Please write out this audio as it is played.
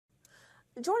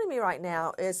Joining me right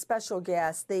now is special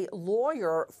guest, the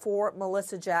lawyer for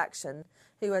Melissa Jackson,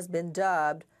 who has been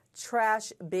dubbed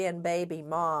Trash Bin Baby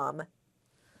Mom,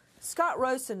 Scott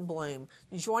Rosenblum,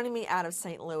 joining me out of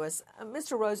St. Louis.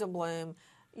 Mr. Rosenblum,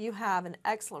 you have an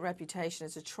excellent reputation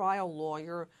as a trial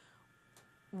lawyer.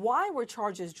 Why were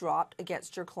charges dropped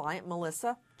against your client,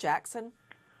 Melissa Jackson?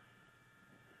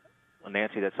 Well,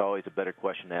 Nancy, that's always a better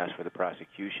question to ask for the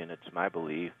prosecution. It's my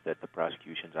belief that the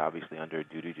prosecution's obviously under a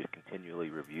duty to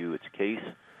continually review its case,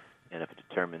 and if it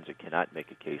determines it cannot make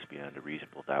a case beyond a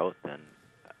reasonable doubt, then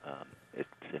it's,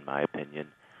 in my opinion,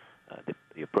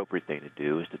 the appropriate thing to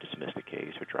do is to dismiss the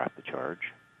case or drop the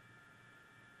charge.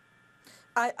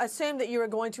 I assume that you were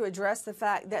going to address the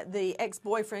fact that the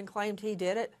ex-boyfriend claimed he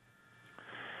did it.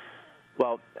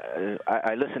 Well,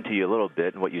 I listened to you a little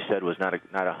bit, and what you said was not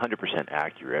 100%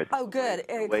 accurate. Oh, good.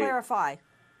 Clarify.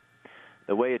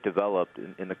 The way it developed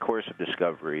in the course of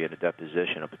discovery and a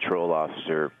deposition, a patrol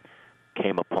officer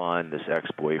came upon this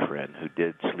ex-boyfriend who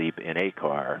did sleep in a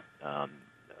car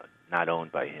not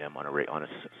owned by him on a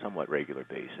somewhat regular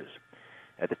basis.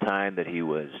 At the time that he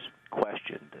was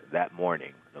questioned that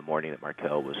morning, the morning that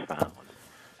Markel was found,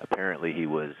 apparently he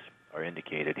was, or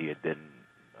indicated he had been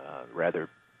rather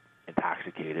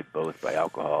intoxicated both by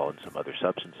alcohol and some other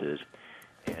substances,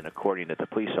 and according to the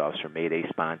police officer, made a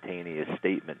spontaneous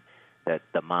statement that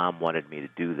the mom wanted me to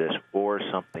do this or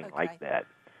something like that.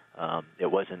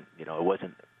 It wasn't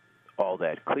all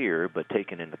that clear, but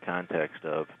taken in the context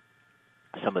of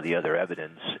some of the other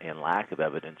evidence and lack of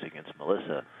evidence against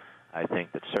Melissa, I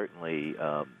think that certainly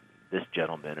this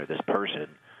gentleman or this person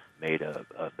made a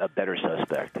better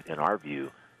suspect in our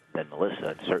view than Melissa,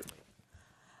 and certainly.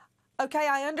 Okay,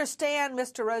 I understand,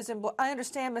 Mr. Rosenblum.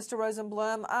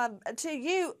 To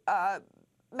you,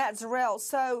 Matt Zarrell,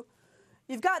 so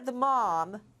you've got the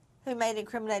mom who made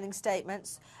incriminating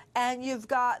statements, and you've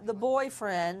got the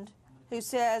boyfriend who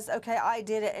says, okay, I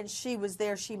did it, and she was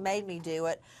there, she made me do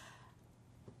it.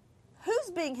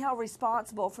 Who's being held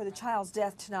responsible for the child's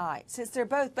death tonight, since they're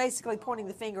both basically pointing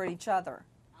the finger at each other?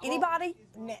 Anybody?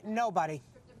 Nobody.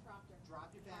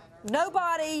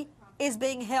 Nobody is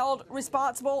being held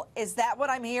responsible? Is that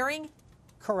what I'm hearing?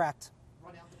 Correct.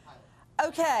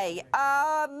 Okay,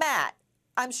 Matt,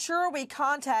 I'm sure we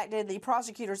contacted the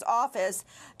prosecutor's office.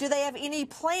 Do they have any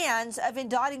plans of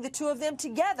indicting the two of them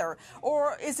together?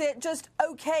 Or is it just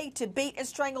okay to beat and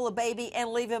strangle a baby and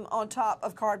leave him on top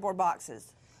of cardboard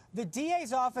boxes? The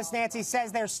DA's office, Nancy,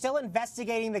 says they're still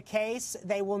investigating the case.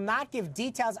 They will not give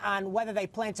details on whether they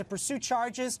plan to pursue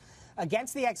charges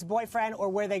against the ex-boyfriend or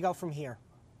where they go from here.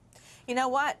 You know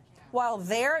what? While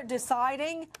they're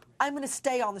deciding, I'm going to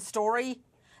stay on the story.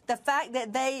 The fact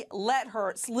that they let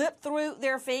her slip through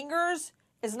their fingers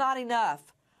is not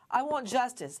enough. I want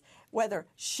justice. Whether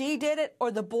she did it or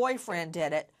the boyfriend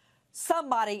did it,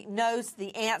 somebody knows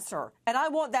the answer. And I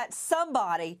want that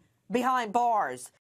somebody behind bars.